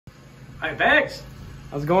Hi, Bagz.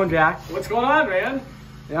 How's it going, Jack? What's going on, man?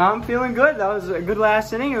 Yeah, I'm feeling good. That was a good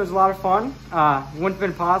last inning. It was a lot of fun. Wouldn't have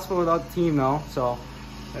been possible without the team, though. So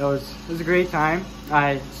it was a great time.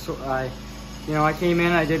 I came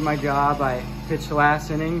in, I did my job. I pitched the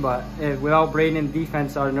last inning, but without Braden in the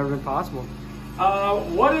defense, that would have never been possible.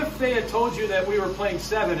 What if they had told you that we were playing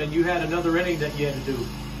 7 and you had another inning that you had to do?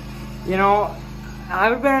 You know, I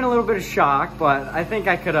would have been in a little bit of shock, but I think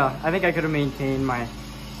I could have maintained my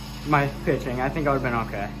pitching. I think I would have been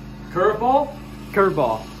okay. Curveball?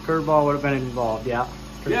 Curveball would have been involved. Yeah.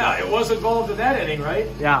 Yeah, it was involved in that inning, right?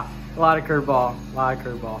 Yeah, a lot of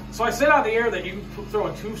curveball. So I said on the air that you can throw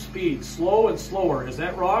in 2 speeds, slow and slower. Is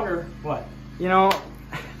that wrong or what? You know,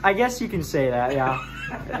 I guess you can say that. Yeah.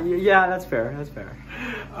 Yeah, that's fair.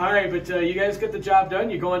 All right, but you guys get the job done.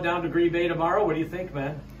 You're going down to Green Bay tomorrow. What do you think,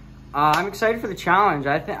 man? I'm excited for the challenge.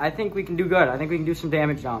 I think we can do good. I think we can do some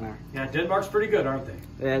damage down there. Yeah, Denmark's pretty good, aren't they?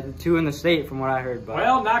 Yeah, the 2 in the state, from what I heard. But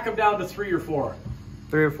well, knock them down to 3 or 4.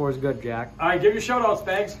 3 or 4 is good, Jack. All right, give your shout-outs,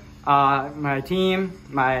 Bagz. My team,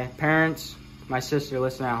 my parents, my sister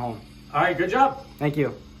listening at home. All right, good job. Thank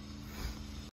you.